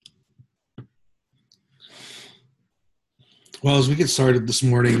Well, as we get started this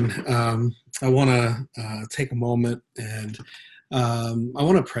morning, I want to take a moment and I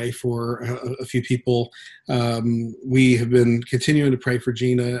want to pray for a few people. We have been continuing to pray for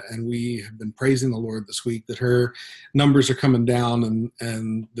Gina, and we have been praising the Lord this week that her numbers are coming down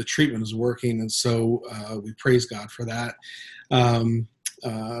and the treatment is working. And so we praise God for that. Um,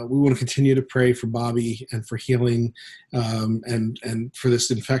 we want to continue to pray for Bobby and for healing, and for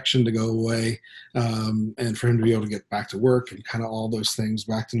this infection to go away, and for him to be able to get back to work and kind of all those things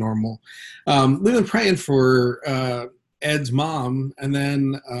back to normal. We've been praying for Ed's mom, and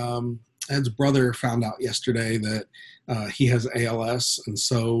then Ed's brother found out yesterday that he has ALS, and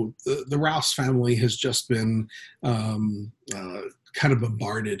so the Rouse family has just been kind of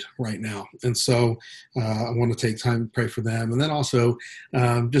bombarded right now. And so I want to take time to pray for them. And then also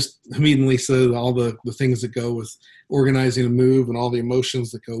just Hamid and Lisa, all the things that go with organizing a move and all the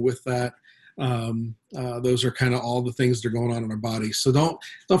emotions that go with that. Those are kind of all the things that are going on in our bodies. So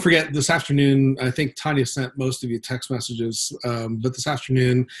don't forget this afternoon. I think Tanya sent most of you text messages, but this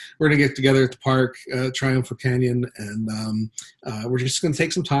afternoon we're going to get together at the park, Triumphal Canyon, and we're just going to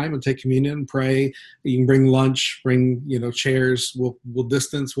take some time and take communion and pray. You can bring lunch, bring chairs. We'll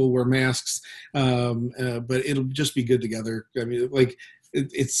distance. We'll wear masks, but it'll just be good together. I mean, like.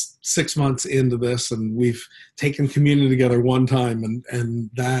 It's 6 months into this, and we've taken communion together one time, and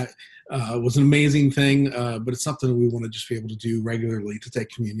that was an amazing thing, but it's something we want to just be able to do regularly, to take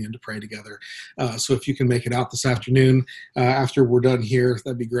communion, to pray together. So if you can make it out this afternoon after we're done here,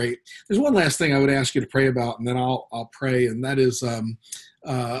 that'd be great. There's one last thing I would ask you to pray about, and then I'll pray, and that is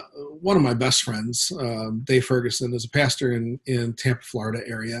one of my best friends, Dave Ferguson, is a pastor in Tampa, Florida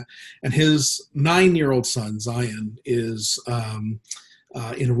area, and his 9-year-old son, Zion, is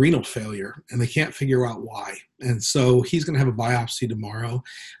in renal failure, and they can't figure out why. And so he's going to have a biopsy tomorrow.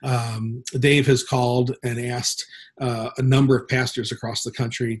 Dave has called and asked a number of pastors across the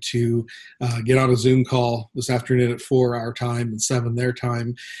country to get on a Zoom call this afternoon at 4 our time and 7 their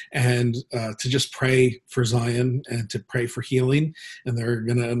time, and to just pray for Zion and to pray for healing. And they're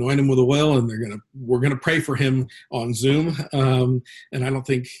going to anoint him with oil, and we're going to pray for him on Zoom. And I don't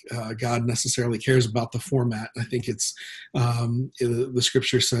think God necessarily cares about the format. I think it's the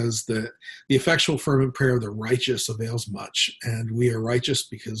scripture says that the effectual fervent prayer of the righteous avails much, and we are righteous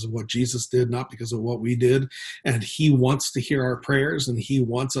because of what Jesus did, not because of what we did. And he wants to hear our prayers, and he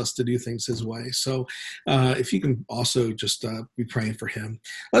wants us to do things his way. So if you can also just be praying for him.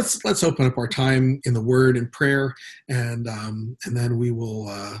 Let's open up our time in the word and prayer, and then we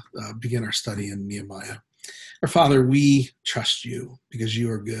will begin our study in Nehemiah. Our Father, we trust you because you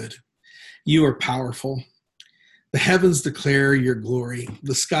are good. You are powerful. The heavens declare your glory.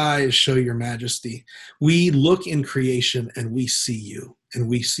 The skies show your majesty. We look in creation and we see you, and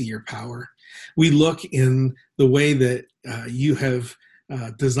we see your power. We look in the way that you have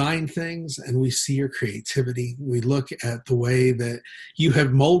designed things, and we see your creativity. We look at the way that you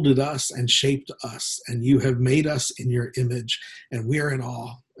have molded us and shaped us, and you have made us in your image, and we are in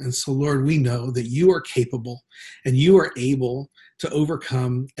awe. And so, Lord, we know that you are capable and you are able to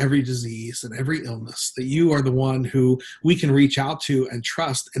overcome every disease and every illness, that you are the one who we can reach out to and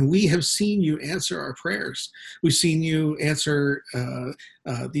trust. And we have seen you answer our prayers. We've seen you answer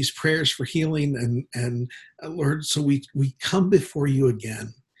these prayers for healing. And Lord, so we come before you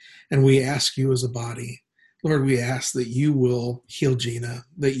again, and we ask you as a body, Lord, we ask that you will heal Gina,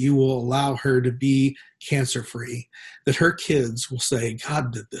 that you will allow her to be cancer-free, that her kids will say,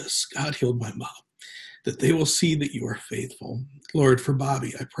 God did this, God healed my mom, that they will see that you are faithful. Lord, for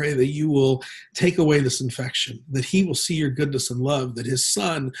Bobby, I pray that you will take away this infection, that he will see your goodness and love, that his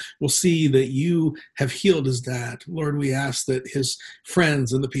son will see that you have healed his dad. Lord, we ask that his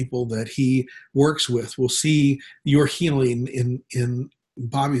friends and the people that he works with will see your healing in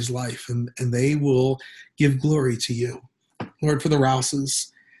Bobby's life, and they will give glory to you. Lord, for the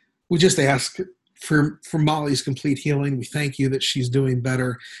Rouses, we just ask for Molly's complete healing. We thank you that she's doing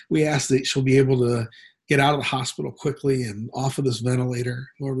better. We ask that she'll be able to get out of the hospital quickly and off of this ventilator.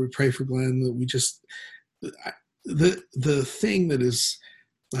 Lord, we pray for Glenn that we just, the thing that is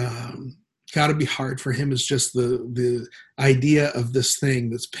got to be hard for him is just the idea of this thing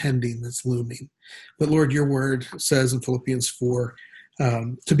that's pending, that's looming. But Lord, your word says in Philippians 4,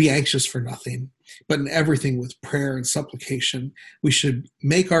 to be anxious for nothing, but in everything with prayer and supplication, we should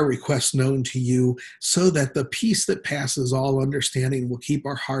make our requests known to you, so that the peace that passes all understanding will keep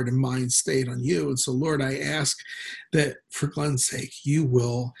our heart and mind stayed on you. And so, Lord, I ask that for Glenn's sake, you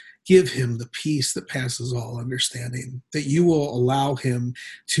will give him the peace that passes all understanding, that you will allow him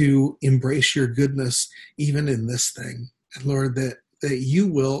to embrace your goodness even in this thing. And Lord, that you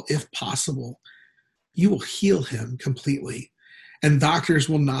will, if possible, you will heal him completely. And doctors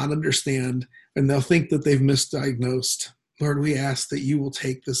will not understand, and they'll think that they've misdiagnosed. Lord, we ask that you will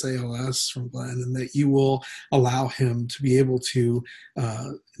take this ALS from Glenn and that you will allow him to be able to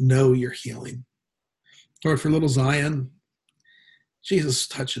know your healing. Lord, for little Zion, Jesus,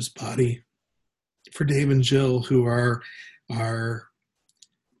 touch his body. For Dave and Jill, who are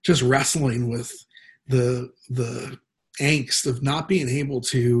just wrestling with the angst of not being able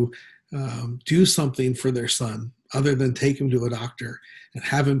to do something for their son other than take him to a doctor and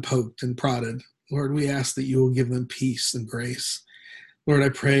have him poked and prodded. Lord, we ask that you will give them peace and grace. Lord, I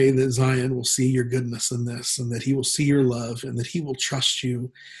pray that Zion will see your goodness in this and that he will see your love and that he will trust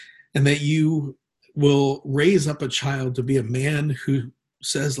you and that you will raise up a child to be a man who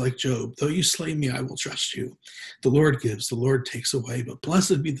says like Job, though you slay me, I will trust you. The Lord gives, the Lord takes away, but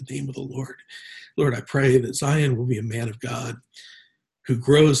blessed be the name of the Lord. Lord, I pray that Zion will be a man of God who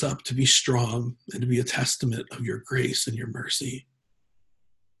grows up to be strong and to be a testament of your grace and your mercy.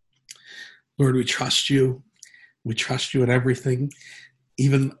 Lord, we trust you. We trust you in everything,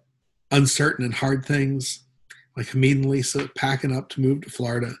 even uncertain and hard things. Like Hamid and Lisa packing up to move to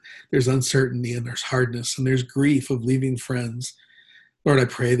Florida, there's uncertainty and there's hardness and there's grief of leaving friends. Lord, I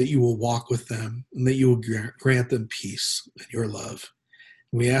pray that you will walk with them and that you will grant them peace and your love.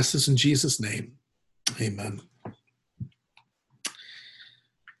 And we ask this in Jesus' name. Amen.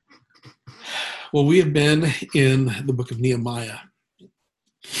 Well, we have been in the book of Nehemiah.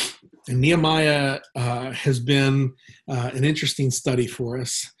 And Nehemiah has been an interesting study for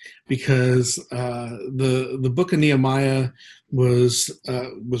us because the book of Nehemiah was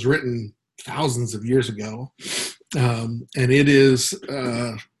written thousands of years ago, and it is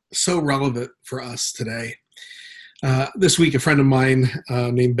so relevant for us today. This week, a friend of mine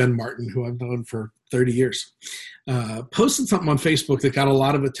named Ben Martin, who I've known for 30 years, posted something on Facebook that got a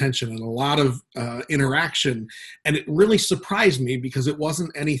lot of attention and a lot of interaction. And it really surprised me because it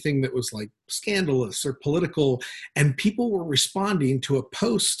wasn't anything that was like scandalous or political. And people were responding to a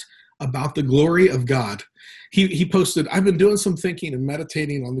post about the glory of God. He posted, I've been doing some thinking and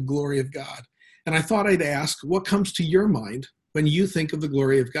meditating on the glory of God. And I thought I'd ask, what comes to your mind when you think of the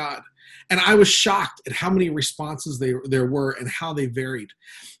glory of God? And I was shocked at how many responses there were and how they varied.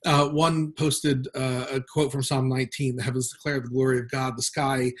 One posted a quote from Psalm 19, the heavens declare the glory of God, the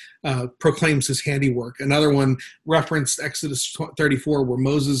sky proclaims his handiwork. Another one referenced Exodus 34, where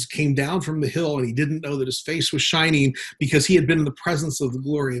Moses came down from the hill and he didn't know that his face was shining because he had been in the presence of the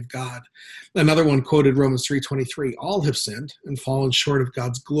glory of God. Another one quoted Romans 3:23, all have sinned and fallen short of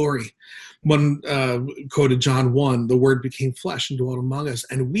God's glory. One quoted John 1, the word became flesh and dwelt among us,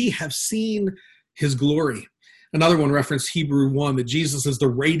 and we have seen his glory. Another one referenced Hebrew 1, that Jesus is the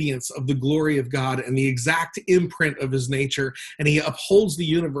radiance of the glory of God and the exact imprint of his nature, and he upholds the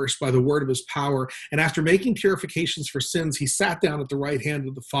universe by the word of his power. And after making purifications for sins, he sat down at the right hand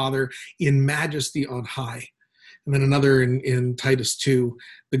of the Father in majesty on high. And then another in Titus 2,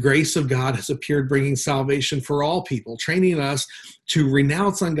 the grace of God has appeared, bringing salvation for all people, training us to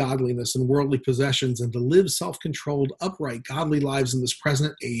renounce ungodliness and worldly possessions and to live self-controlled, upright, godly lives in this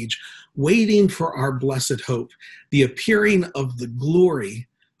present age, waiting for our blessed hope, the appearing of the glory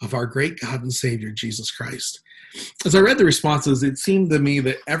of our great God and Savior, Jesus Christ. As I read the responses, it seemed to me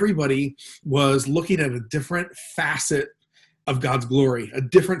that everybody was looking at a different facet of God's glory, a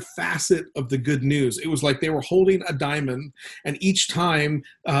different facet of the good news. It was like they were holding a diamond, and each time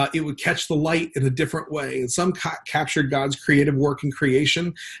it would catch the light in a different way. And some captured God's creative work in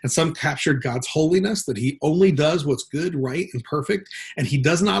creation, and some captured God's holiness, that he only does what's good, right, and perfect, and he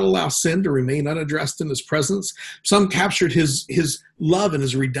does not allow sin to remain unaddressed in his presence. Some captured his love and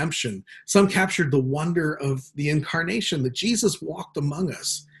his redemption. Some captured the wonder of the incarnation, that Jesus walked among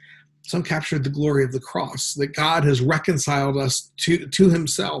us. Some captured the glory of the cross, that God has reconciled us to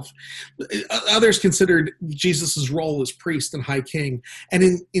himself. Others considered Jesus' role as priest and high king.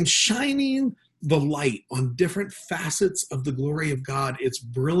 And in shining the light on different facets of the glory of God, its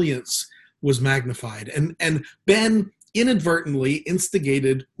brilliance was magnified. And Ben inadvertently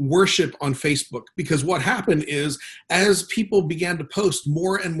instigated worship on Facebook, because what happened is, as people began to post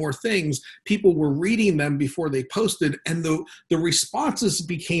more and more things, people were reading them before they posted, and the responses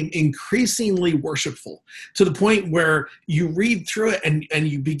became increasingly worshipful, to the point where you read through it and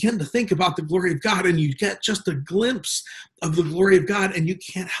you begin to think about the glory of God, and you get just a glimpse of the glory of God, and you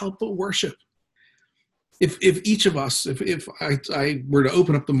can't help but worship. If each of us, if I were to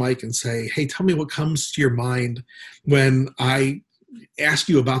open up the mic and say, hey, tell me what comes to your mind when I ask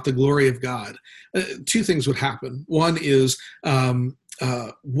you about the glory of God, two things would happen. One is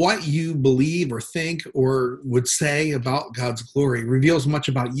what you believe or think or would say about God's glory reveals much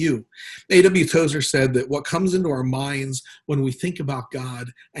about you. A.W. Tozer said that what comes into our minds when we think about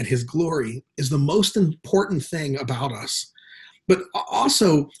God and his glory is the most important thing about us. But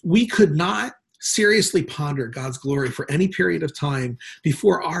also, we could not seriously ponder God's glory for any period of time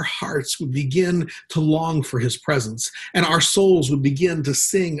before our hearts would begin to long for his presence and our souls would begin to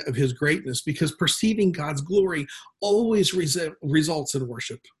sing of his greatness, because perceiving God's glory always results in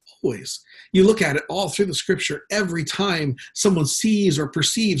worship. Always. You look at it all through the scripture. Every time someone sees or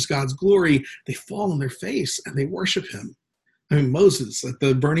perceives God's glory, they fall on their face and they worship him. I mean, Moses at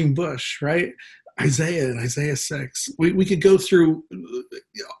the burning bush, right? Isaiah in Isaiah 6. We could go through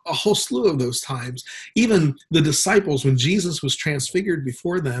a whole slew of those times. Even the disciples, when Jesus was transfigured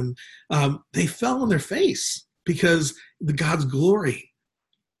before them, they fell on their face because the God's glory.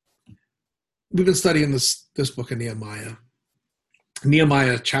 We've been studying this book of Nehemiah.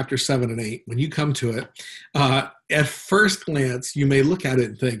 Nehemiah chapter 7 and 8, when you come to it, at first glance, you may look at it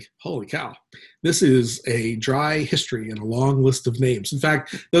and think, holy cow, this is a dry history and a long list of names. In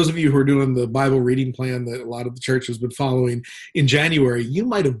fact, those of you who are doing the Bible reading plan that a lot of the church has been following in January, you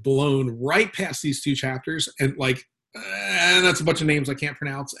might have blown right past these two chapters and that's a bunch of names I can't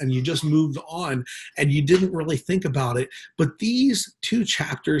pronounce, and you just moved on and you didn't really think about it. But these two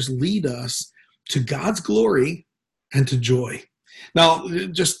chapters lead us to God's glory and to joy. Now,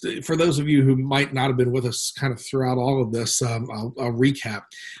 just for those of you who might not have been with us kind of throughout all of this, I'll recap.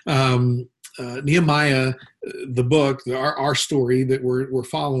 Nehemiah, the book, our story that we're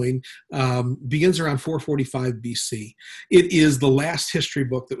following, begins around 445 BC. It is the last history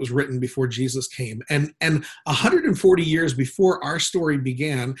book that was written before Jesus came. And 140 years before our story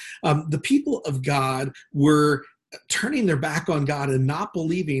began, the people of God were turning their back on God and not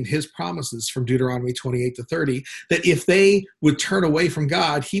believing his promises from Deuteronomy 28 to 30, that if they would turn away from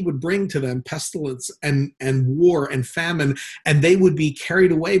God, he would bring to them pestilence and war and famine, and they would be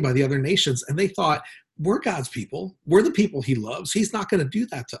carried away by the other nations. And they thought, we're God's people. We're the people he loves. He's not going to do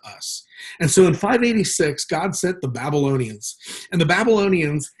that to us. And so in 586, God sent the Babylonians. And the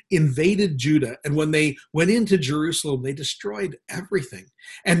Babylonians invaded Judah. And when they went into Jerusalem, they destroyed everything.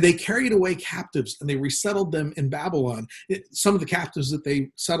 And they carried away captives and they resettled them in Babylon. Some of the captives that they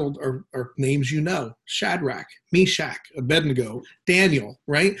settled are names you know: Shadrach, Meshach, Abednego, Daniel,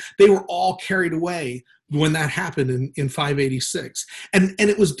 right? They were all carried away when that happened in 586. And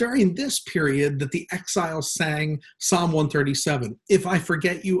it was during this period that the exiles sang Psalm 137. If I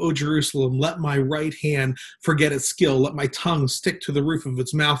forget you, O Jerusalem, let my right hand forget its skill. Let my tongue stick to the roof of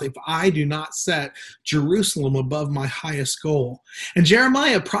its mouth, if I do not set Jerusalem above my highest goal. And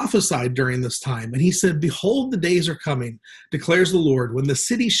Jeremiah prophesied during this time, and he said, behold, the days are coming, declares the Lord, when the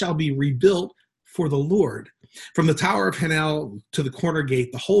city shall be rebuilt for the Lord. From the Tower of Hanel to the corner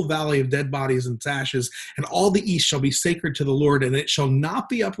gate, the whole valley of dead bodies and its ashes, and all the east shall be sacred to the Lord, and it shall not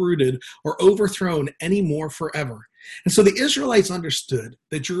be uprooted or overthrown any more forever. And so the Israelites understood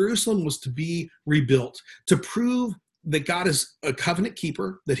that Jerusalem was to be rebuilt to prove that God is a covenant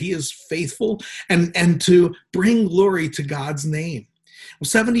keeper, that he is faithful, and to bring glory to God's name. Well,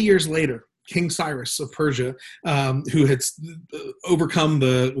 70 years later, King Cyrus of Persia, who had overcome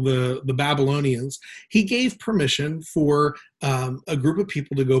the Babylonians, he gave permission for a group of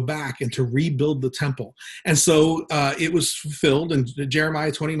people to go back and to rebuild the temple. And so it was fulfilled, and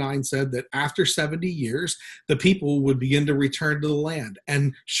Jeremiah 29 said that after 70 years, the people would begin to return to the land.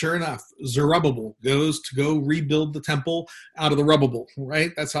 And sure enough, Zerubbabel goes to go rebuild the temple out of the rubble,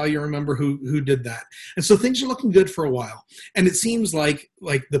 right? That's how you remember who did that. And so things are looking good for a while. And it seems like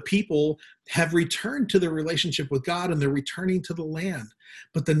the people have returned to their relationship with God, and they're returning to the land.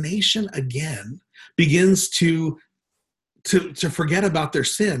 But the nation again begins to forget about their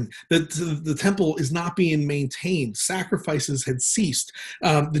sin. The temple is not being maintained. Sacrifices had ceased.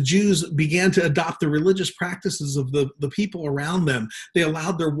 The Jews began to adopt the religious practices of the people around them. They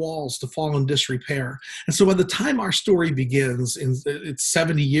allowed their walls to fall in disrepair. And so by the time our story begins, it's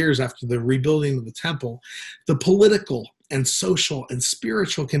 70 years after the rebuilding of the temple, the political and social and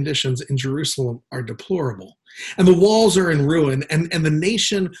spiritual conditions in Jerusalem are deplorable. And the walls are in ruin, and the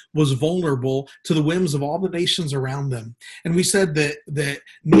nation was vulnerable to the whims of all the nations around them. And we said that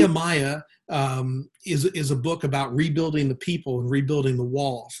Nehemiah is a book about rebuilding the people and rebuilding the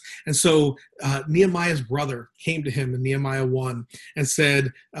walls. And so Nehemiah's brother came to him in Nehemiah 1 and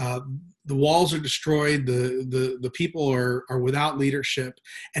said, the walls are destroyed, the people are without leadership.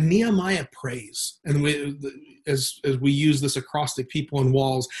 And Nehemiah prays. And as we use this acrostic, people and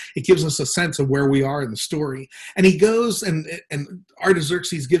walls, it gives us a sense of where we are in the story. And he goes, and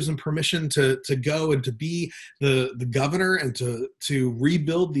Artaxerxes gives him permission to go and to be the governor and to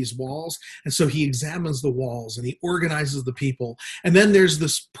rebuild these walls. And so he examines the walls and he organizes the people. And then there's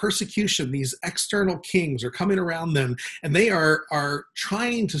this persecution. These external kings are coming around them, and they are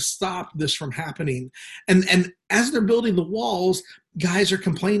trying to stop this from happening. And as they're building the walls, guys are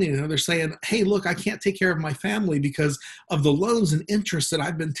complaining, and they're saying, hey, look, I can't take care of my family because of the loans and interest that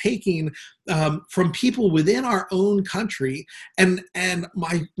I've been taking from people within our own country, and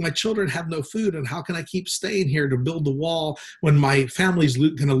my children have no food, and how can I keep staying here to build the wall when my family's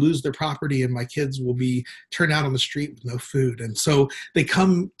going to lose their property and my kids will be turned out on the street with no food? And so they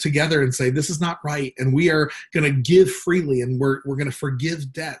come together and say, this is not right, and we are going to give freely, and we're going to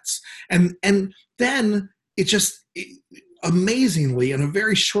forgive debts. And then amazingly, in a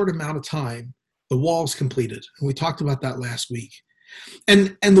very short amount of time, the wall is completed. And we talked about that last week.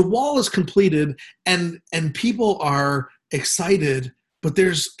 And the wall is completed, and people are excited, but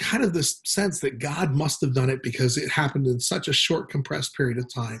there's kind of this sense that God must have done it because it happened in such a short, compressed period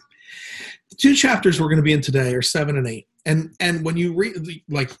of time. The 2 chapters we're going to be in today are 7 and 8. And when you read,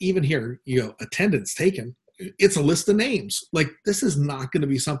 like even here, attendance taken, it's a list of names. Like, this is not going to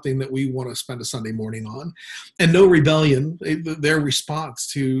be something that we want to spend a Sunday morning on. And no rebellion, their response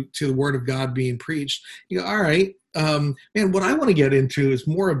to the word of God being preached. All right, man, what I want to get into is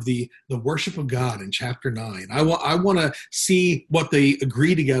more of the worship of God in chapter 9. I want to see what they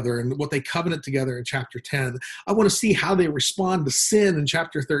agree together and what they covenant together in chapter 10. I want to see how they respond to sin in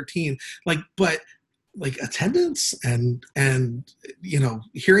chapter 13. Like attendance and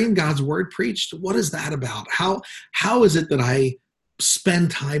hearing God's word preached, what is that about? How is it that I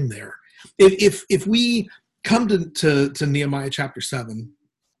spend time there? If we come to Nehemiah chapter 7,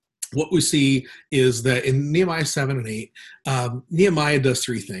 what we see is that in Nehemiah 7 and 8, Nehemiah does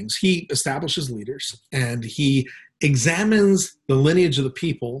 3 things. He establishes leaders, and he examines the lineage of the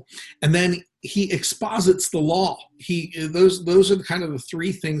people, and then he exposits the law. Those are kind of the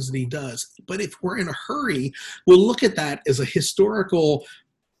 3 things that he does. But if we're in a hurry, we'll look at that as a historical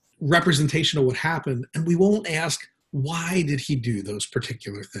representation of what happened, and we won't ask, why did he do those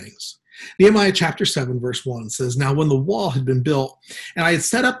particular things? Nehemiah chapter 7 verse 1 says, now when the wall had been built, and I had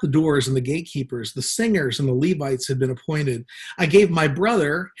set up the doors and the gatekeepers, the singers and the Levites had been appointed, I gave my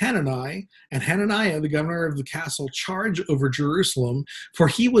brother Hanani and Hananiah, the governor of the castle, charge over Jerusalem, for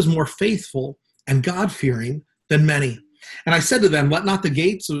he was more faithful and God-fearing than many. And I said to them, let not the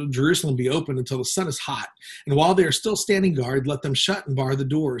gates of Jerusalem be opened until the sun is hot. And while they are still standing guard, let them shut and bar the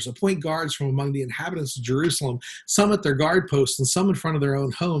doors. Appoint guards from among the inhabitants of Jerusalem, some at their guard posts and some in front of their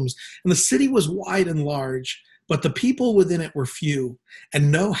own homes. And the city was wide and large, but the people within it were few,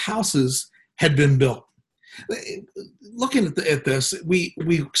 and no houses had been built. Looking at this, we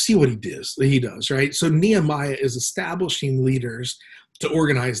see what he does, right? So Nehemiah is establishing leaders to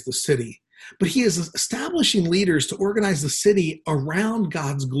organize the city. But he is establishing leaders to organize the city around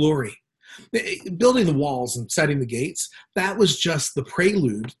God's glory. Building the walls and setting the gates, that was just the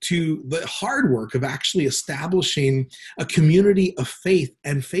prelude to the hard work of actually establishing a community of faith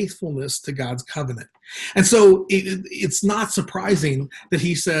and faithfulness to God's covenant. And so it's not surprising that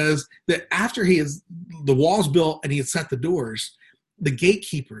he says that after the walls built and he had set the doors, the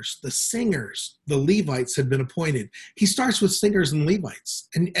gatekeepers, the singers, the Levites had been appointed. He starts with singers and Levites.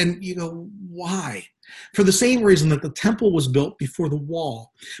 And you go, why? For the same reason that the temple was built before the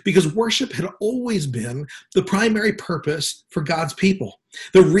wall, because worship had always been the primary purpose for God's people.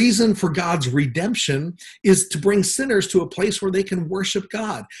 The reason for God's redemption is to bring sinners to a place where they can worship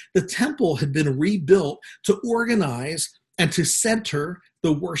God. The temple had been rebuilt to organize and to center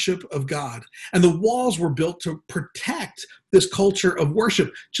the worship of God. And the walls were built to protect this culture of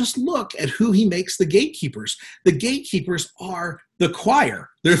worship. Just look at who he makes the gatekeepers. The gatekeepers are the choir.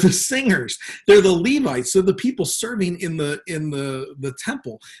 They're the singers. They're the Levites. They're the people serving in the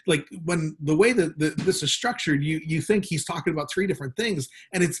temple. Like, when the way that this is structured, you think he's talking about 3 different things,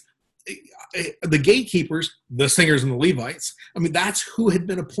 and it's the gatekeepers, the singers and the Levites. I mean, that's who had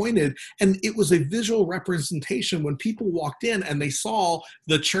been appointed. And it was a visual representation when people walked in and they saw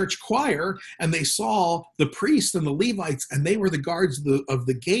the church choir and they saw the priests and the Levites, and they were the guards of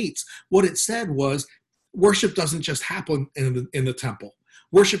the gates. What it said was, worship doesn't just happen in the temple.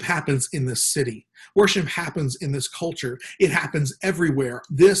 Worship happens in this city. Worship happens in this culture. It happens everywhere.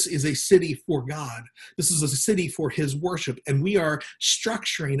 This is a city for God. This is a city for his worship. And we are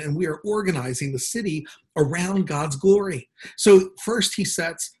structuring and we are organizing the city around God's glory. So first he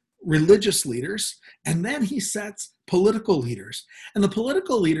sets religious leaders, and then he sets political leaders. And the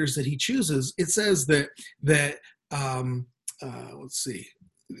political leaders that he chooses, it says let's see,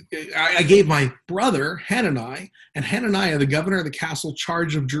 I gave my brother Hanani, and Hananiah, the governor of the castle,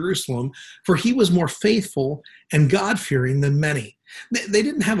 charge of Jerusalem, for he was more faithful and God-fearing than many. They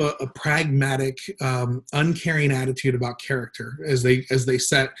didn't have a pragmatic, uncaring attitude about character as they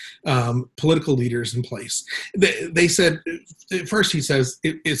set political leaders in place. They said, first he says,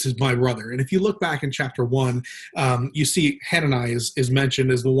 it's my brother. And if you look back in chapter 1, you see Hanani is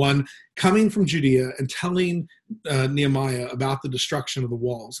mentioned as the one coming from Judea and telling Nehemiah about the destruction of the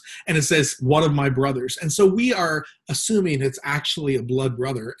walls. And it says, one of my brothers. And so we are assuming it's actually a blood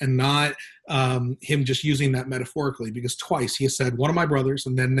brother and not him just using that metaphorically, because twice he has said one of my brothers,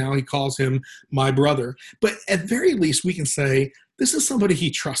 and then now he calls him my brother. But at very least, we can say this is somebody he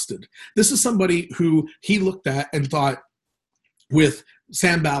trusted. This is somebody who he looked at and thought, with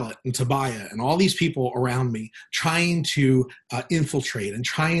Sanballat and Tobiah and all these people around me trying to infiltrate and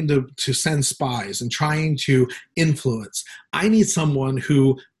trying to send spies and trying to influence, I need someone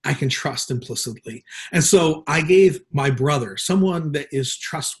who I can trust implicitly. And so I gave my brother, someone that is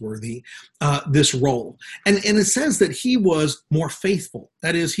trustworthy, this role. And it says that he was more faithful.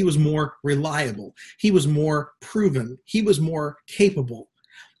 That is, he was more reliable. He was more proven. He was more capable.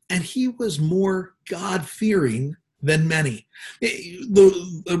 And he was more God-fearing than many.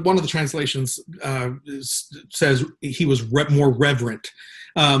 One of the translations says he was more reverent.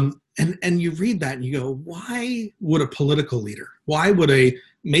 And you read that and you go, why would a political leader, why would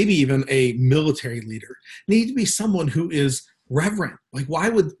maybe even a military leader need to be someone who is reverent? Like, why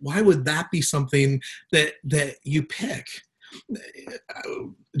would that be something that you pick?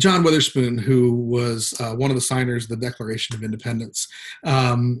 John Witherspoon, who was one of the signers of the Declaration of Independence,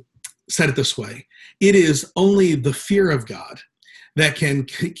 said it this way: it is only the fear of God that can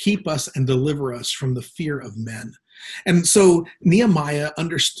keep us and deliver us from the fear of men. And so Nehemiah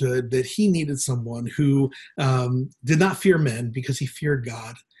understood that he needed someone who did not fear men because he feared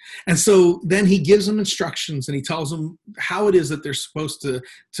God. And so then he gives them instructions and he tells them how it is that they're supposed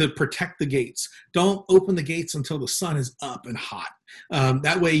to protect the gates. Don't open the gates until the sun is up and hot.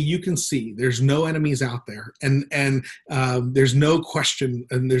 That way you can see there's no enemies out there, and there's no question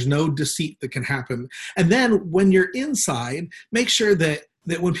and there's no deceit that can happen. And then when you're inside, make sure that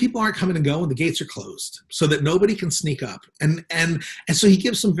when people aren't coming and going, the gates are closed so that nobody can sneak up. And so he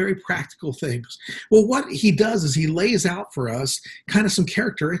gives some very practical things. Well, what he does is he lays out for us kind of some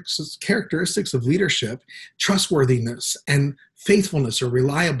characteristics of leadership: trustworthiness and faithfulness or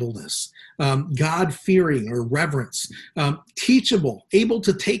reliableness, God-fearing or reverence, teachable, able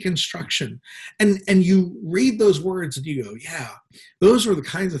to take instruction. And you read those words and you go, yeah, those are the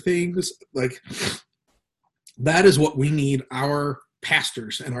kinds of things, like, that is what we need our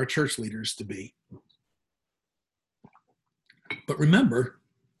pastors and our church leaders to be. But remember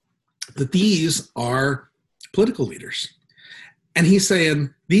that these are political leaders. And he's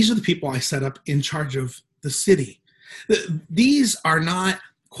saying, these are the people I set up in charge of the city. These are not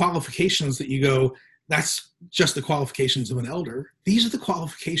qualifications that you go, that's just the qualifications of an elder. These are the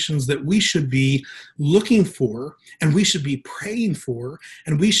qualifications that we should be looking for, and we should be praying for,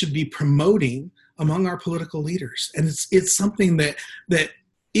 and we should be promoting among our political leaders. And it's something that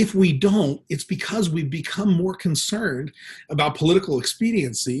if we don't, it's because we've become more concerned about political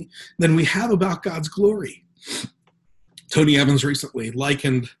expediency than we have about God's glory. Tony Evans recently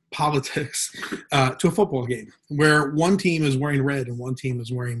likened politics to a football game where one team is wearing red and one team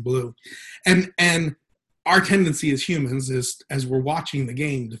is wearing blue. And our tendency as humans is, as we're watching the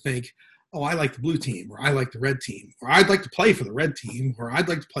game, to think, oh, I like the blue team, or I like the red team, or I'd like to play for the red team, or I'd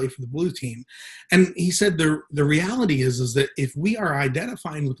like to play for the blue team. And he said the reality is that if we are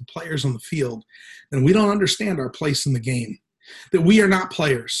identifying with the players on the field, then we don't understand our place in the game. That we are not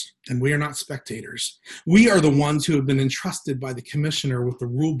players and we are not spectators. We are the ones who have been entrusted by the commissioner with the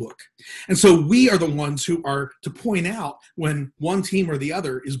rule book. And so we are the ones who are to point out when one team or the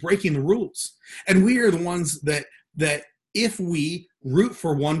other is breaking the rules. And we are the ones that if we root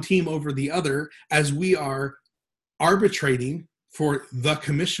for one team over the other as we are arbitrating for the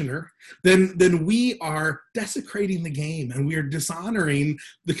commissioner, then we are desecrating the game and we are dishonoring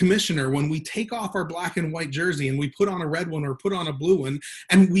the commissioner when we take off our black and white jersey and we put on a red one or put on a blue one,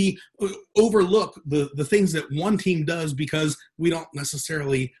 and we overlook the things that one team does because we don't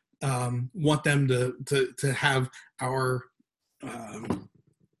necessarily want them to have our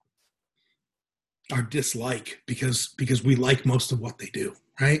dislike because we like most of what they do,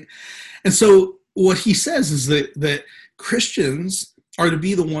 right? And so what he says is that Christians are to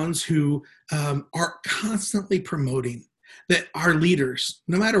be the ones who are constantly promoting, that our leaders,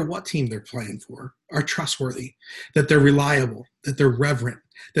 no matter what team they're playing for, are trustworthy, that they're reliable, that they're reverent,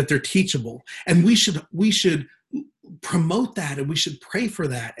 that they're teachable. And we should promote that, and we should pray for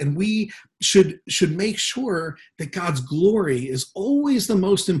that, and we should make sure that God's glory is always the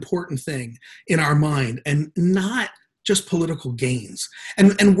most important thing in our mind, and not just political gains.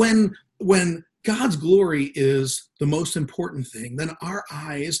 And when God's glory is the most important thing, then our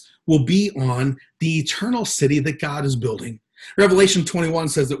eyes will be on the eternal city that God is building. Revelation 21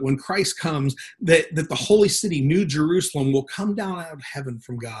 says that when Christ comes, that the holy city, New Jerusalem, will come down out of heaven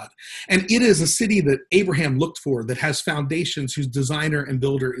from God. And it is a city that Abraham looked for, that has foundations, whose designer and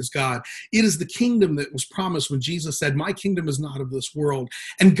builder is God. It is the kingdom that was promised when Jesus said, "My kingdom is not of this world."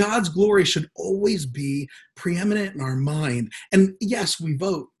 And God's glory should always be preeminent in our mind. And yes, we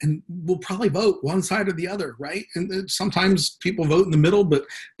vote, and we'll probably vote one side or the other, right? And sometimes people vote in the middle, but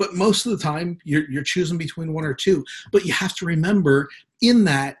most of the time you're choosing between one or two. But you have to remember, in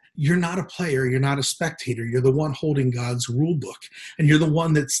that, you're not a player, you're not a spectator, you're the one holding God's rule book, and you're the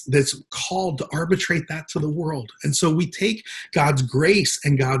one that's called to arbitrate that to the world. And so we take God's grace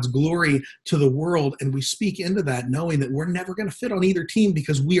and God's glory to the world, and we speak into that, knowing that we're never going to fit on either team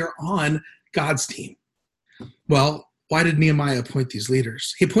because we are on God's team. Well, why did Nehemiah appoint these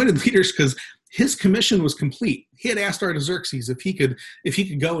leaders? He appointed leaders because his commission was complete. He had asked Artaxerxes if he could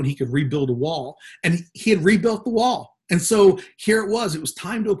go and he could rebuild a wall, and he had rebuilt the wall. And so here it was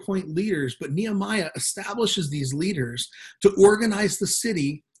time to appoint leaders, but Nehemiah establishes these leaders to organize the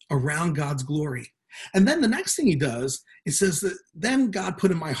city around God's glory. And then the next thing he does, it says that then God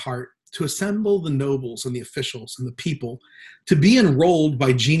put in my heart to assemble the nobles and the officials and the people to be enrolled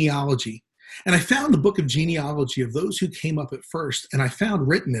by genealogy. And I found the book of genealogy of those who came up at first, and I found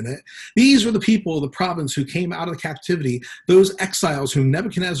written in it, these were the people of the province who came out of the captivity, those exiles whom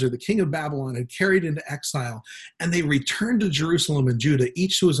Nebuchadnezzar, the king of Babylon, had carried into exile. And they returned to Jerusalem and Judah,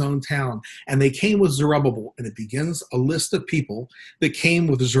 each to his own town. And they came with Zerubbabel. And it begins a list of people that came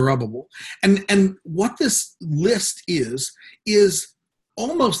with Zerubbabel. And what this list is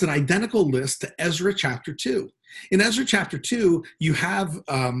almost an identical list to Ezra chapter 2. In Ezra chapter 2, you have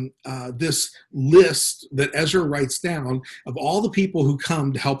this list that Ezra writes down of all the people who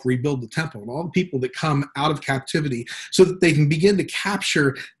come to help rebuild the temple, and all the people that come out of captivity, so that they can begin to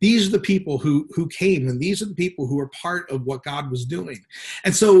capture, these are the people who came, and these are the people who are part of what God was doing.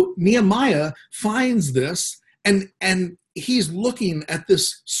 And so Nehemiah finds this, and he's looking at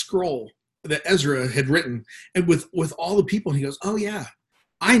this scroll that Ezra had written, and with all the people, and he goes, "Oh yeah,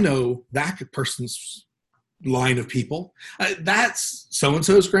 I know that person's line of people. That's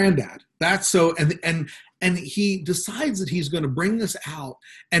so-and-so's granddad. That's so," and he decides that he's going to bring this out,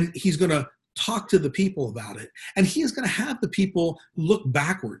 and he's going to talk to the people about it. And he is going to have the people look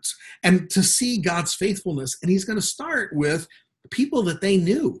backwards and to see God's faithfulness. And he's going to start with people that they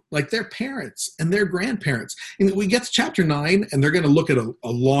knew, like their parents and their grandparents. And we get to chapter 9, and they're going to look at a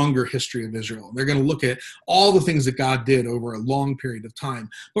longer history of Israel. They're going to look at all the things that God did over a long period of time.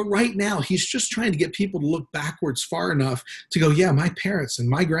 But right now, he's just trying to get people to look backwards far enough to go, yeah, my parents and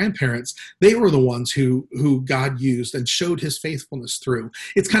my grandparents, they were the ones who God used and showed his faithfulness through.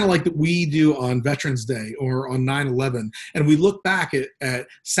 It's kind of like that we do on Veterans Day or on 9/11, and we look back at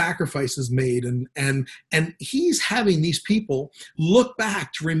sacrifices made, and he's having these people look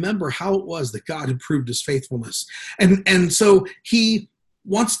back to remember how it was that God had proved his faithfulness. And so he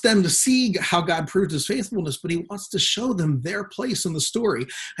wants them to see how God proved his faithfulness, but he wants to show them their place in the story.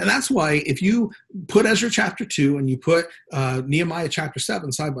 And that's why if you put Ezra chapter 2 and you put Nehemiah chapter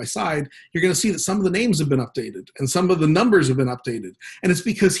 7 side by side, you're going to see that some of the names have been updated and some of the numbers have been updated. And it's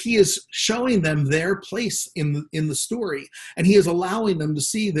because he is showing them their place in the story. And he is allowing them to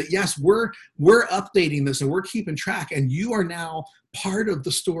see that, yes, we're updating this and we're keeping track, and you are now part of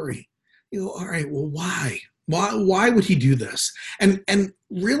the story. You go, all right, well, why? Why would he do this? And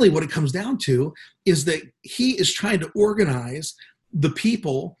really what it comes down to is that he is trying to organize the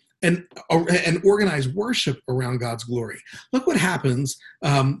people and organize worship around God's glory. Look what happens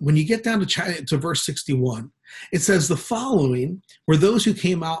when you get down to verse 61. It says, the following were those who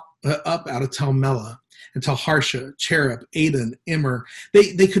came up out of Tel Melah and Tel Harsha, Cherub, Aden, Immer.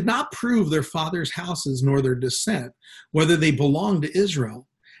 They could not prove their father's houses nor their descent, whether they belonged to Israel.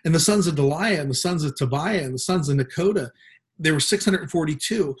 And the sons of Deliah and the sons of Tobiah and the sons of Nekoda, there were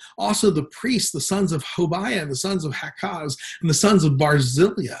 642. Also the priests, the sons of Hobiah and the sons of Hakaz and the sons of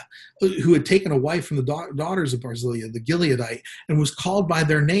Barzillai, who had taken a wife from the daughters of Barzillai, the Gileadite, and was called by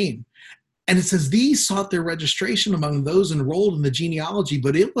their name. And it says, these sought their registration among those enrolled in the genealogy,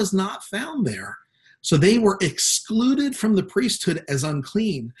 but it was not found there. So they were excluded from the priesthood as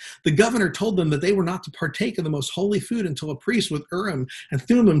unclean. The governor told them that they were not to partake of the most holy food until a priest with Urim and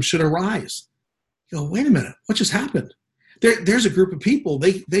Thummim should arise. You go, wait a minute, what just happened? There's a group of people,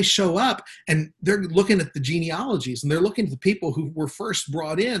 they show up and they're looking at the genealogies and they're looking at the people who were first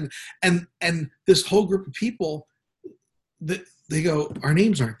brought in, and this whole group of people, they go, our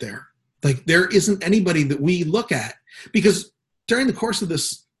names aren't there. Like, there isn't anybody that we look at, because during the course of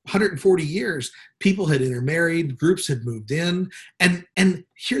this 140 years, people had intermarried, groups had moved in, and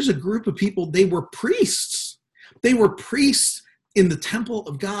here's a group of people, they were priests. They were priests in the temple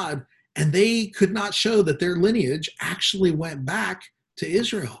of God, and they could not show that their lineage actually went back to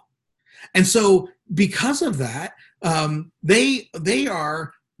Israel. And so because of that, they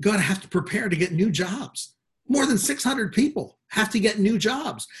are going to have to prepare to get new jobs. More than 600 people have to get new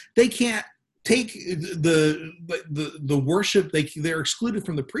jobs. They can't take the worship. They're excluded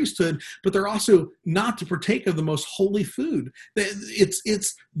from the priesthood, but they're also not to partake of the most holy food.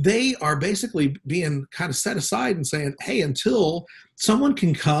 They are basically being kind of set aside and saying, hey, until someone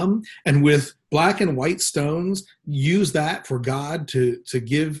can come and with black and white stones use that for God to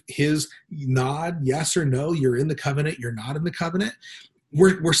give his nod, yes or no, you're in the covenant, you're not in the covenant,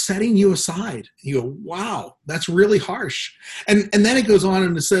 we're setting you aside. You go, wow, that's really harsh. And then it goes on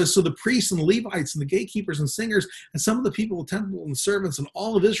and it says, so the priests and the Levites and the gatekeepers and singers and some of the people of the temple and the servants and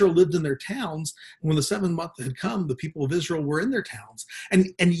all of Israel lived in their towns. And when the 7th month had come, the people of Israel were in their towns.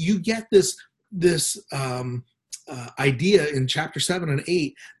 And you get this idea in chapter 7 and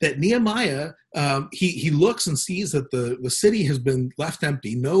 8 that Nehemiah, he looks and sees that the city has been left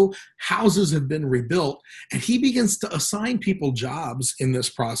empty, no houses have been rebuilt, and he begins to assign people jobs in this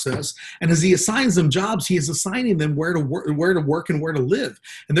process. And as he assigns them jobs, he is assigning them where to work and where to live.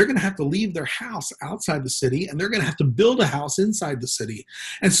 And they're going to have to leave their house outside the city, and they're going to have to build a house inside the city.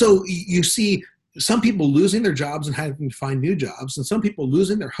 And so you see some people losing their jobs and having to find new jobs, and some people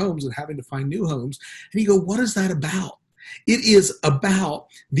losing their homes and having to find new homes. And you go, what is that about? It is about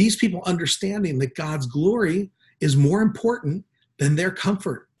these people understanding that God's glory is more important than their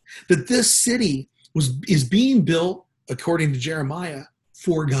comfort. That this city is being built, according to Jeremiah,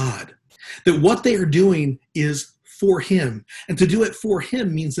 for God. That what they are doing is for him. And to do it for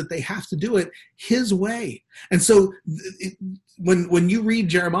him means that they have to do it his way. And so when you read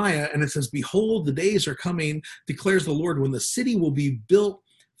Jeremiah and it says, behold, the days are coming, declares the Lord, when the city will be built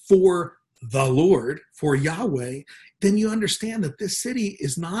for the Lord, for Yahweh, then you understand that this city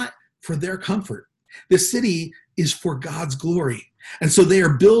is not for their comfort. This city is for God's glory. And so they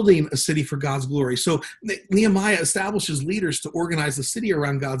are building a city for God's glory. So Nehemiah establishes leaders to organize the city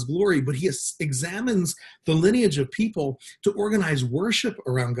around God's glory, but he examines the lineage of people to organize worship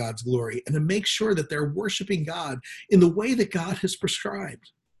around God's glory and to make sure that they're worshiping God in the way that God has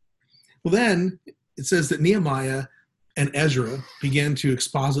prescribed. Well, then it says that Nehemiah and Ezra began to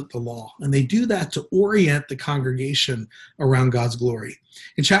exposit the law, and they do that to orient the congregation around God's glory.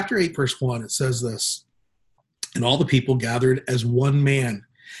 In chapter 8, verse 1, it says this, and all the people gathered as one man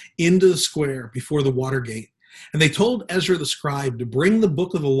into the square before the water gate. And they told Ezra the scribe to bring the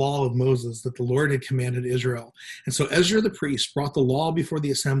book of the law of Moses that the Lord had commanded Israel. And so Ezra the priest brought the law before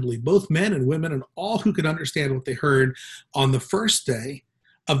the assembly, both men and women and all who could understand what they heard, on the first day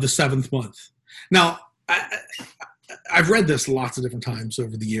of the 7th month. Now, I've read this lots of different times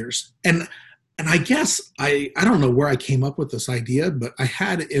over the years. And I guess I don't know where I came up with this idea, but I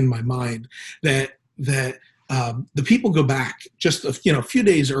had it in my mind that the people go back just a few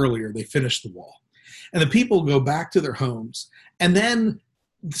days earlier. They finished the wall, and the people go back to their homes, and then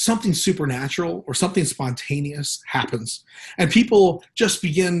something supernatural or something spontaneous happens, and people just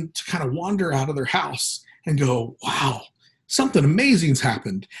begin to kind of wander out of their house and go, "Wow, something amazing's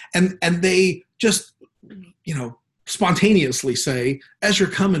happened," and they just spontaneously say, "Ezra,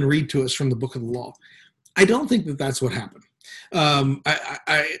 come and read to us from the book of the law." I don't think that that's what happened.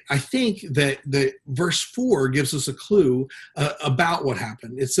 I think that verse 4 gives us a clue about what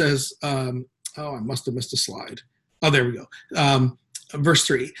happened. It says, I must have missed a slide. Oh, there we go. Verse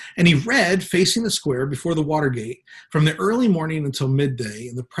 3, and he read facing the square before the water gate from the early morning until midday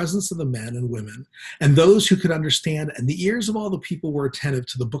in the presence of the men and women and those who could understand, and the ears of all the people were attentive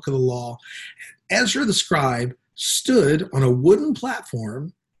to the book of the law. Ezra the scribe stood on a wooden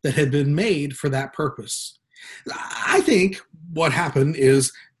platform that had been made for that purpose. I think what happened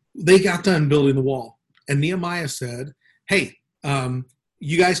is they got done building the wall, and Nehemiah said, hey,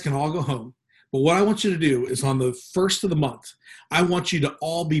 you guys can all go home, but what I want you to do is on the first of the month, I want you to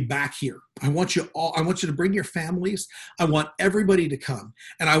all be back here. I want you to bring your families. I want everybody to come,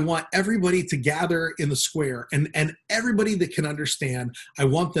 and I want everybody to gather in the square, and everybody that can understand, I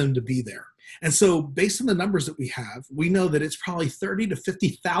want them to be there. And so based on the numbers that we have, we know that it's probably 30 to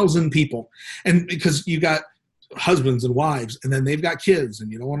 50,000 people. And because you got husbands and wives, and then they've got kids, and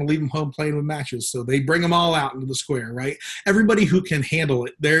you don't want to leave them home playing with matches, so they bring them all out into the square, right? Everybody who can handle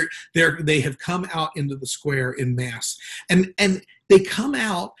it, they have come out into the square in mass, and they come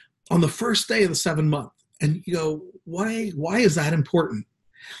out on the first day of the 7th month. And you go, why is that important?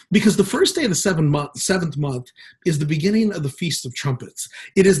 Because the first day of the 7th month is the beginning of the Feast of Trumpets.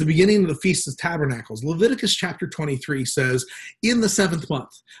 It is the beginning of the Feast of Tabernacles. Leviticus chapter 23 says, in the 7th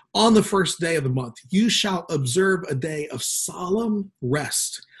month, on the first day of the month, you shall observe a day of solemn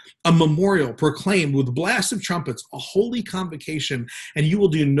rest, a memorial proclaimed with blast of trumpets, a holy convocation, and you will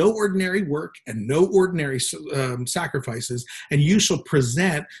do no ordinary work and no ordinary sacrifices, and you shall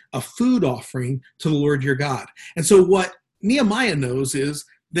present a food offering to the Lord your God. And so what Nehemiah knows is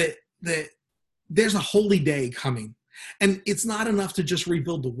that there's a holy day coming. And it's not enough to just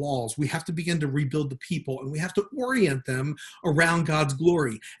rebuild the walls. We have to begin to rebuild the people, and we have to orient them around God's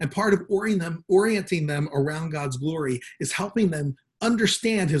glory. And part of orienting them around God's glory is helping them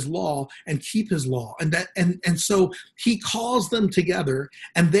understand his law and keep his law. And so he calls them together,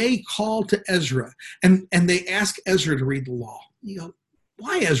 and they call to Ezra, and they ask Ezra to read the law. You go,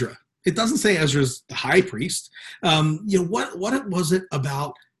 why Ezra? It doesn't say Ezra's the high priest. What was it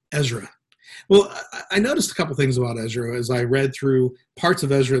about Ezra? Well, I noticed a couple things about Ezra as I read through parts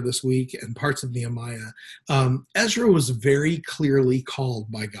of Ezra this week and parts of Nehemiah. Ezra was very clearly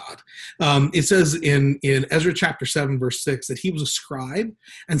called by God. It says in Ezra chapter 7, verse 6, that he was a scribe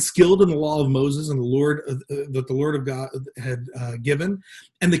and skilled in the law of Moses and that the Lord of God had given.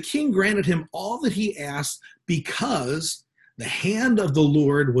 And the king granted him all that he asked because the hand of the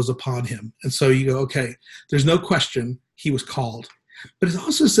Lord was upon him. And so you go, okay, there's no question he was called. But it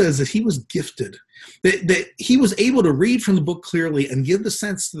also says that he was gifted, that he was able to read from the book clearly and give the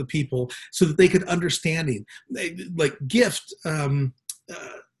sense to the people so that they could understand him. Like gifting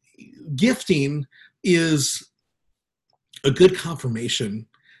is a good confirmation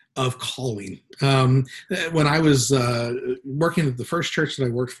of calling. When I was working at the first church that I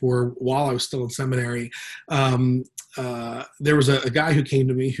worked for while I was still in seminary, there was a guy who came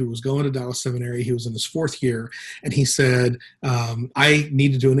to me who was going to Dallas Seminary. He was in his 4th year, and he said, I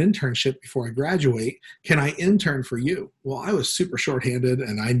need to do an internship before I graduate. Can I intern for you? Well, I was super shorthanded,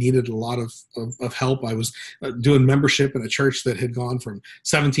 and I needed a lot of help. I was doing membership in a church that had gone from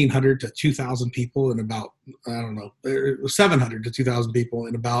 1,700 to 2,000 people in about, 700 to 2,000 people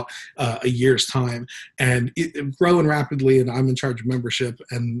in about a year's time, and it growing rapidly, and I'm in charge of membership.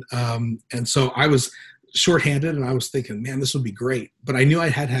 And so I was shorthanded, and I was thinking, man, this would be great. But I knew I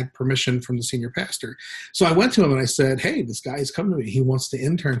had permission from the senior pastor. So I went to him and I said, hey, this guy has come to me. He wants to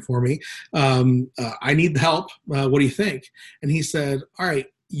intern for me. I need the help. What do you think? And he said, all right,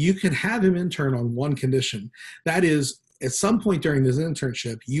 you can have him intern on one condition. That is, at some point during this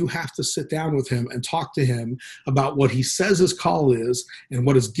internship, you have to sit down with him and talk to him about what he says his call is and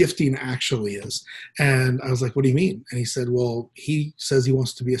what his gifting actually is. And I was like, what do you mean? And he said, well, he says he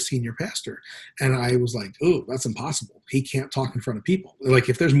wants to be a senior pastor. And I was like, oh, that's impossible. He can't talk in front of people. Like,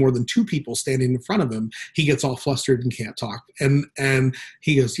 if there's more than 2 people standing in front of him, he gets all flustered and can't talk. And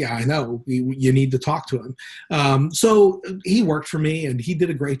he goes, yeah, I know. You need to talk to him. So he worked for me, and he did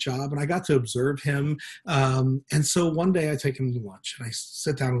a great job, and I got to observe him. And so one day I take him to lunch, and I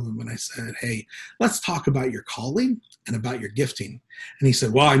sit down with him, and I said, hey, let's talk about your calling and about your gifting. And he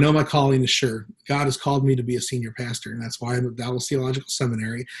said, well, I know my calling is sure. God has called me to be a senior pastor, and that's why I'm at Dallas Theological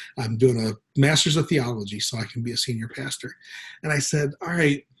Seminary. I'm doing a master's of theology so I can be a senior pastor. And I said, all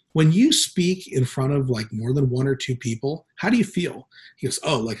right, when you speak in front of like more than 1 or 2 people, how do you feel? He goes,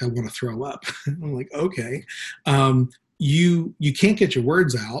 oh, like I want to throw up. I'm like, okay. You can't get your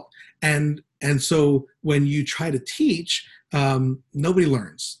words out. And so when you try to teach, nobody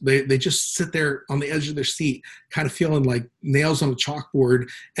learns. They just sit there on the edge of their seat, kind of feeling like nails on a chalkboard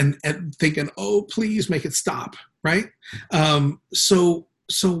and thinking, oh, please make it stop, right? So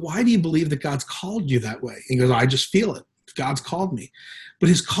why do you believe that God's called you that way? He goes, I just feel it. God's called me. But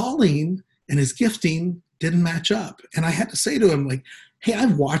his calling and his gifting didn't match up. And I had to say to him, like, hey,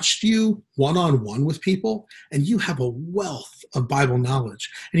 I've watched you one-on-one with people, and you have a wealth of Bible knowledge,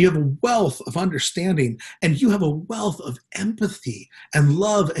 and you have a wealth of understanding, and you have a wealth of empathy and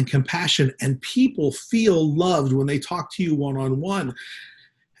love and compassion, and people feel loved when they talk to you one-on-one.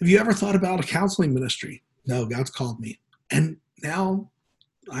 Have you ever thought about a counseling ministry? No, God's called me. And now,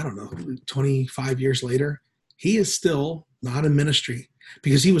 I don't know, 25 years later, he is still not in ministry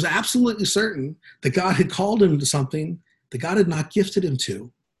because he was absolutely certain that God had called him to something that God had not gifted him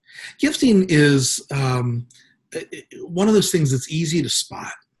to. Gifting is one of those things that's easy to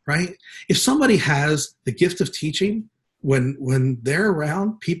spot, right? If somebody has the gift of teaching, when they're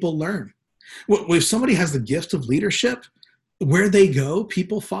around, people learn. If somebody has the gift of leadership, where they go,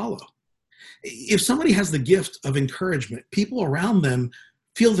 people follow. If somebody has the gift of encouragement, people around them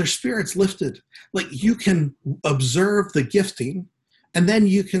feel their spirits lifted. Like, you can observe the gifting, and then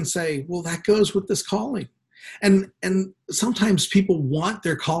you can say, well, that goes with this calling. And sometimes people want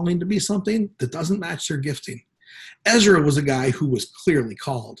their calling to be something that doesn't match their gifting. Ezra was a guy who was clearly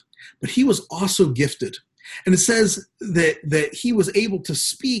called, but he was also gifted. And it says that he was able to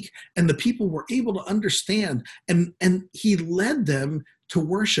speak, and the people were able to understand, and he led them to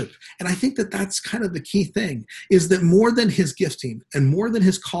worship. And I think that that's kind of the key thing, is that more than his gifting and more than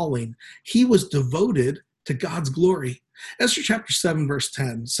his calling, he was devoted to God's glory. Ezra chapter 7, verse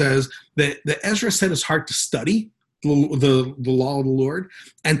 10 says that Ezra set his heart to study the law of the Lord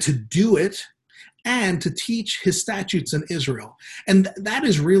and to do it, and to teach his statutes in Israel. And that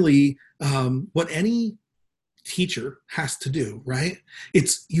is really what any teacher has to do, right?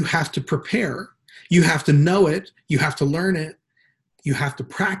 It's, you have to prepare, you have to know it, you have to learn it, you have to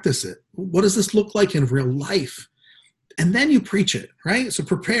practice it. What does this look like in real life? And then you preach it, right? So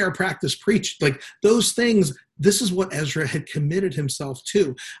prepare, practice, preach. Like those things, this is what Ezra had committed himself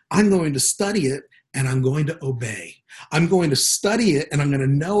to. I'm going to study it, and I'm going to obey. I'm going to study it, and I'm going to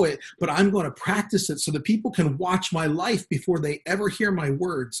know it, but I'm going to practice it so that people can watch my life before they ever hear my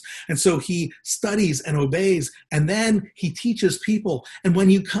words. And so he studies and obeys, and then he teaches people. And when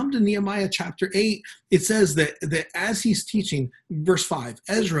you come to Nehemiah chapter 8, it says that as he's teaching, verse 5,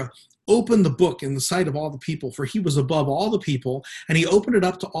 Ezra opened the book in the sight of all the people, for he was above all the people, and he opened it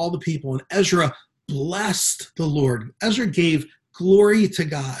up to all the people, and Ezra blessed the Lord. Ezra gave glory to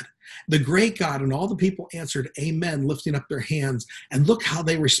God, the great God, and all the people answered, amen, lifting up their hands. And look how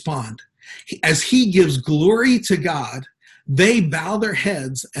they respond. As he gives glory to God, they bow their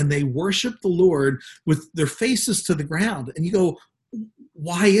heads and they worship the Lord with their faces to the ground. And you go,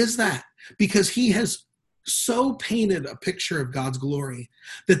 why is that? Because he has so painted a picture of God's glory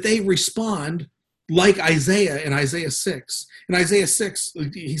that they respond like Isaiah in Isaiah 6. In Isaiah 6,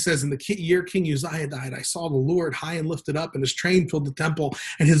 he says, in the year King Uzziah died, I saw the Lord high and lifted up, and his train filled the temple,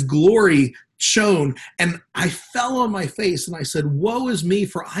 and his glory shone. And I fell on my face, and I said, woe is me,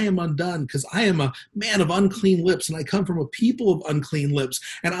 for I am undone, because I am a man of unclean lips, and I come from a people of unclean lips,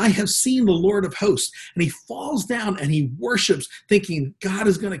 and I have seen the Lord of hosts. And he falls down, and he worships, thinking, God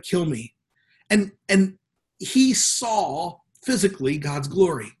is going to kill me. And he saw physically God's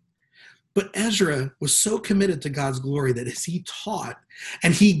glory. But Ezra was so committed to God's glory that as he taught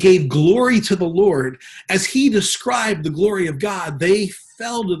and he gave glory to the Lord, as he described the glory of God, they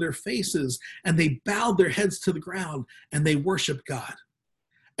fell to their faces and they bowed their heads to the ground and they worshiped God.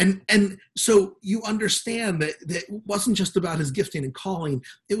 And so you understand that it wasn't just about his gifting and calling,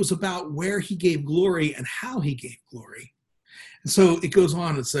 it was about where he gave glory and how he gave glory. And so it goes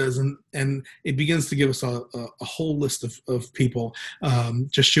on, it says, and it begins to give us a whole list of people,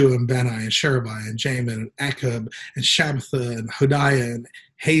 Jeshua and Benai and Sherebiah and Jamin and Akub and Shabbatha and Hodiah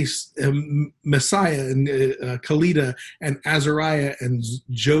and Messiah and Kalida and Azariah and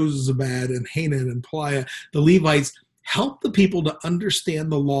Jozabad and Hanan and Peliah. The Levites helped the people to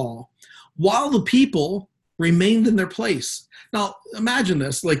understand the law while the people remained in their place. Now, imagine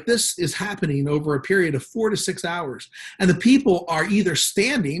this, like this is happening over a period of 4 to 6 hours, and the people are either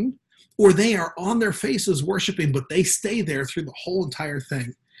standing or they are on their faces worshiping, but they stay there through the whole entire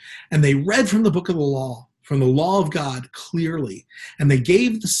thing. And they read from the book of the law, from the law of God clearly, and they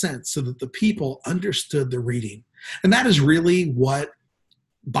gave the sense so that the people understood the reading. And that is really what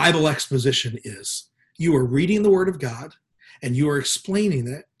Bible exposition is. You are reading the word of God, and you are explaining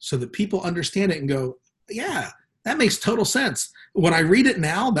it so that people understand it and go, yeah, that makes total sense. When I read it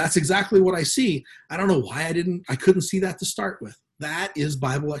now, that's exactly what I see. I don't know why I couldn't see that to start with. That is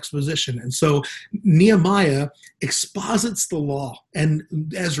Bible exposition. And so Nehemiah exposits the law, and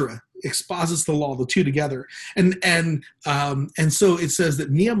Ezra exposits the law, the two together. And so it says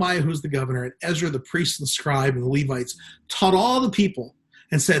that Nehemiah, who's the governor, and Ezra, the priest and scribe, and the Levites taught all the people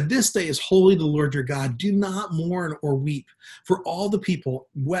and said, this day is holy to the Lord your God. Do not mourn or weep. For all the people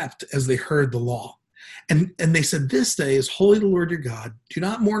wept as they heard the law. And they said, this day is holy to the Lord your God. Do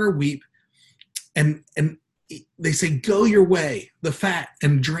not mourn or weep. And they say, go your way, the fat,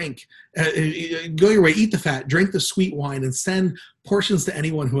 and drink. Go your way, eat the fat, drink the sweet wine, and send portions to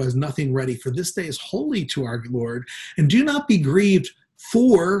anyone who has nothing ready. For this day is holy to our Lord. And do not be grieved,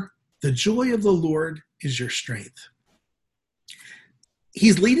 for the joy of the Lord is your strength.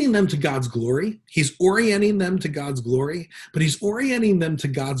 He's leading them to God's glory. He's orienting them to God's glory, but he's orienting them to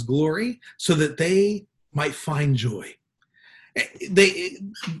God's glory so that they might find joy. They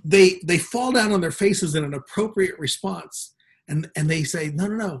they fall down on their faces in an appropriate response, and they say, no,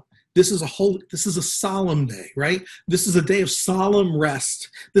 no, no. This is a solemn day, right? This is a day of solemn rest.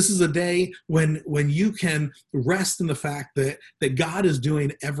 This is a day when you can rest in the fact that God is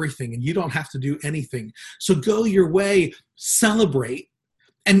doing everything and you don't have to do anything. So go your way, celebrate,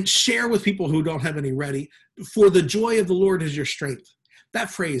 and share with people who don't have any ready. For the joy of the Lord is your strength. That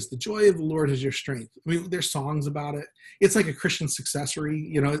phrase, the joy of the Lord is your strength. I mean, there's songs about it. It's like a Christian successory.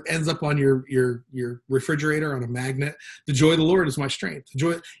 You know, it ends up on your refrigerator on a magnet. The joy of the Lord is my strength. The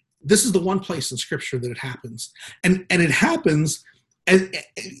joy. This is the one place in Scripture that it happens, and it happens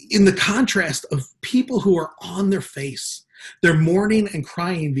in the contrast of people who are on their face. They're mourning and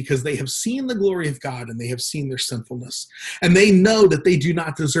crying because they have seen the glory of God and they have seen their sinfulness, and they know that they do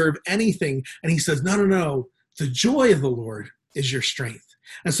not deserve anything. And he says, no, no, no. The joy of the Lord is your strength.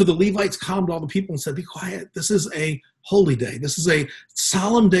 And so the Levites calmed all the people and said, be quiet. This is a holy day. This is a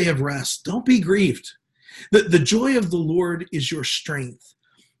solemn day of rest. Don't be grieved. The joy of the Lord is your strength.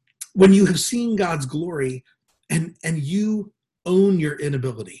 When you have seen God's glory and you own your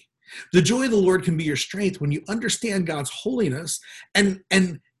inability. The joy of the Lord can be your strength when you understand God's holiness and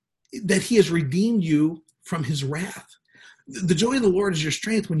that he has redeemed you from his wrath. The joy of the Lord is your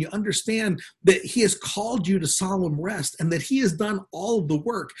strength when you understand that he has called you to solemn rest and that he has done all of the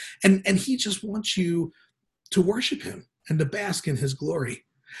work, and he just wants you to worship him and to bask in his glory.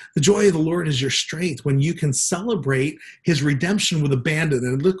 The joy of the Lord is your strength when you can celebrate his redemption with abandon.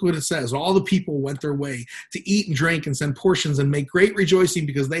 And look what it says. All the people went their way to eat and drink and send portions and make great rejoicing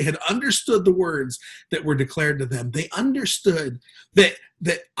because they had understood the words that were declared to them. They understood that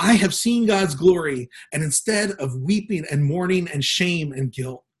I have seen God's glory, and instead of weeping and mourning and shame and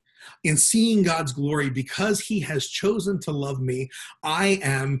guilt, in seeing God's glory, because he has chosen to love me, I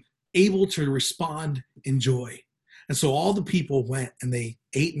am able to respond in joy. And so all the people went and they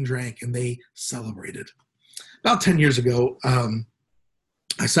ate and drank and they celebrated. About 10 years ago,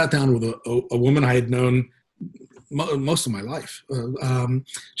 I sat down with a woman I had known most of my life.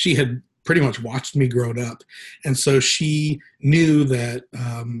 She had pretty much watched me grow up. And so she knew that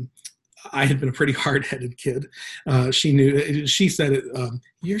I had been a pretty hard-headed kid. She said,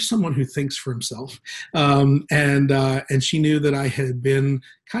 you're someone who thinks for himself. And she knew that I had been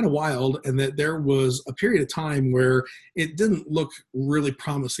kind of wild and that there was a period of time where it didn't look really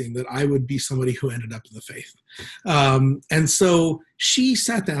promising that I would be somebody who ended up in the faith. And so she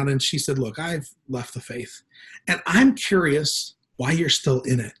sat down and she said, look, I've left the faith and I'm curious why you're still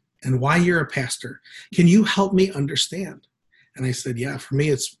in it and why you're a pastor. Can you help me understand? And I said, yeah, for me,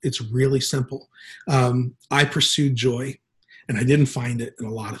 it's really simple. I pursued joy, and I didn't find it in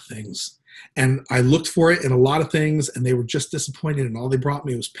a lot of things. And I looked for it in a lot of things, and they were just disappointed, and all they brought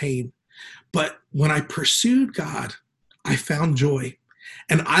me was pain. But when I pursued God, I found joy.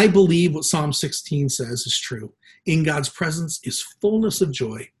 And I believe what Psalm 16 says is true. In God's presence is fullness of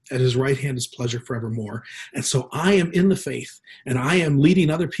joy. At his right hand is pleasure forevermore. And so I am in the faith, and I am leading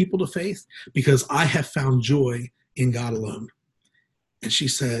other people to faith because I have found joy in God alone. And she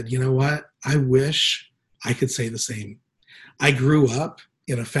said, you know what? I wish I could say the same. I grew up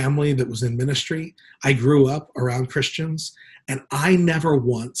in a family that was in ministry. I grew up around Christians, and I never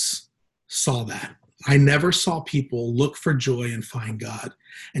once saw that. I never saw people look for joy and find God.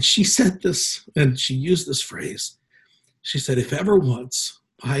 And she said this, and she used this phrase. She said, if ever once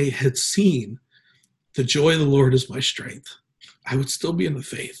I had seen the joy of the Lord is my strength, I would still be in the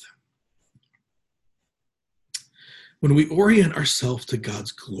faith. When we orient ourselves to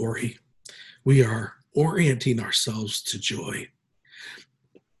God's glory, we are orienting ourselves to joy.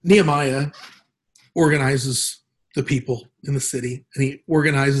 Nehemiah organizes the people in the city, and he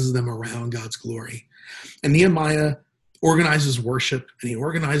organizes them around God's glory. And Nehemiah organizes worship, and he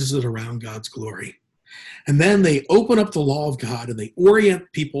organizes it around God's glory. And then they open up the law of God, and they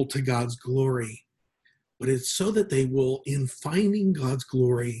orient people to God's glory. But it's so that they will, in finding God's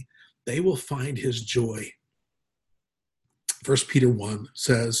glory, they will find his joy. 1 Peter 1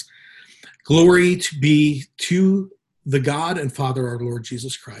 says, glory to be to the God and Father, our Lord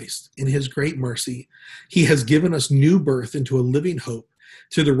Jesus Christ. In his great mercy, he has given us new birth into a living hope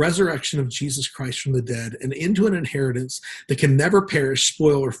to the resurrection of Jesus Christ from the dead and into an inheritance that can never perish,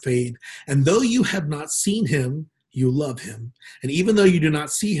 spoil, or fade. And though you have not seen him, you love him. And even though you do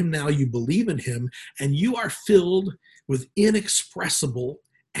not see him now, you believe in him, and you are filled with inexpressible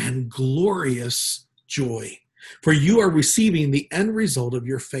and glorious joy. For you are receiving the end result of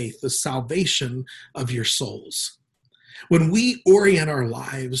your faith, the salvation of your souls. When we orient our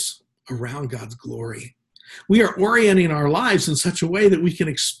lives around God's glory, we are orienting our lives in such a way that we can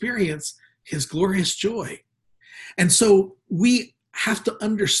experience his glorious joy. And so we have to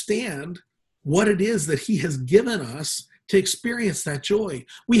understand what it is that he has given us to experience that joy.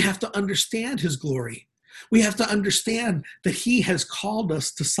 We have to understand his glory. We have to understand that he has called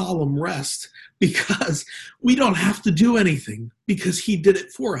us to solemn rest because we don't have to do anything because he did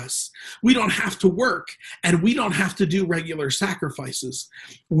it for us. We don't have to work and we don't have to do regular sacrifices.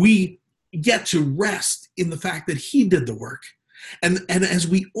 We get to rest in the fact that he did the work. And as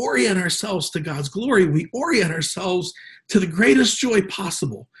we orient ourselves to God's glory, we orient ourselves to the greatest joy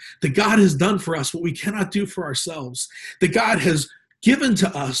possible that God has done for us, what we cannot do for ourselves, that God has given to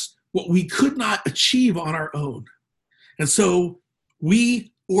us what we could not achieve on our own. And so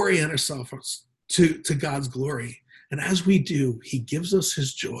we orient ourselves to God's glory. And as we do, he gives us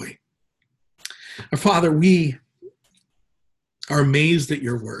his joy. Our Father, we are amazed at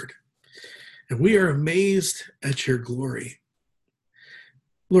your word, and we are amazed at your glory.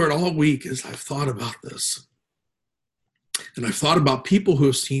 Lord, all week as I've thought about this, and I've thought about people who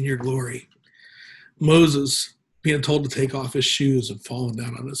have seen your glory, Moses being told to take off his shoes and falling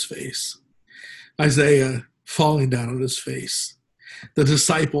down on his face, Isaiah falling down on his face, the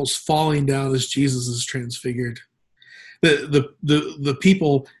disciples falling down as Jesus is transfigured, the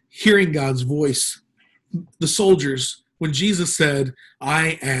people hearing God's voice, the soldiers, when Jesus said,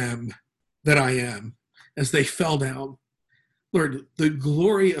 I am that I am, as they fell down. Lord, the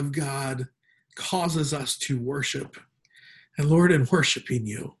glory of God causes us to worship. And Lord, in worshiping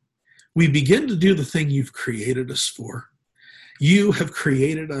you, we begin to do the thing you've created us for. You have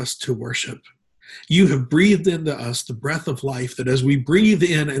created us to worship. You have breathed into us the breath of life, that as we breathe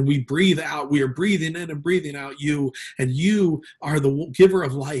in and we breathe out, we are breathing in and breathing out you, and you are the giver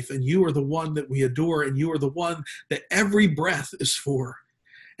of life, and you are the one that we adore, and you are the one that every breath is for.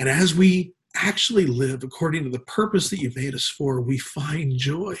 And as we actually live according to the purpose that you've made us for, we find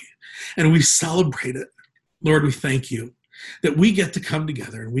joy and we celebrate it. Lord, we thank you that we get to come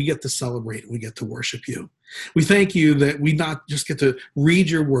together and we get to celebrate and we get to worship you. We thank you that we not just get to read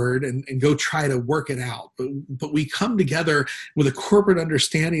your word and go try to work it out, but we come together with a corporate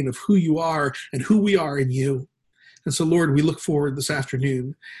understanding of who you are and who we are in you. And so, Lord, we look forward this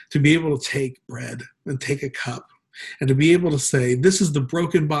afternoon to be able to take bread and take a cup and to be able to say, this is the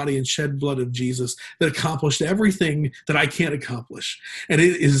broken body and shed blood of Jesus that accomplished everything that I can't accomplish. And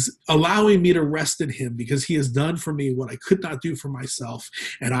it is allowing me to rest in him because he has done for me what I could not do for myself.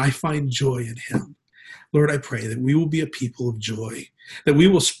 And I find joy in him. Lord, I pray that we will be a people of joy, that we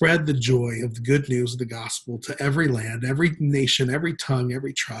will spread the joy of the good news of the gospel to every land, every nation, every tongue,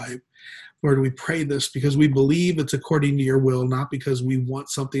 every tribe. Lord, we pray this because we believe it's according to your will, not because we want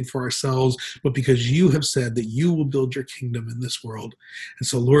something for ourselves, but because you have said that you will build your kingdom in this world. And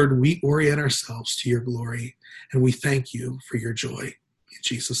so, Lord, we orient ourselves to your glory, and we thank you for your joy. In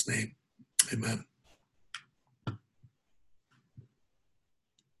Jesus' name, amen.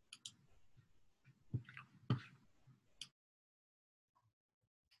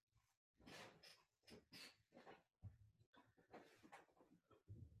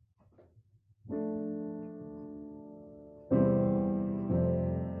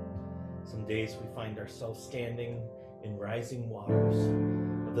 Some days we find ourselves standing in rising waters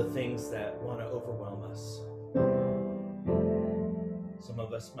of the things that want to overwhelm us. Some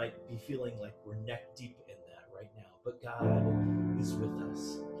of us might be feeling like we're neck deep in that right now, but God is with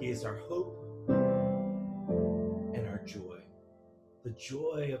us. He is our hope and our joy. The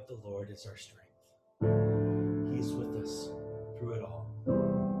joy of the Lord is our strength. He is with us through it all.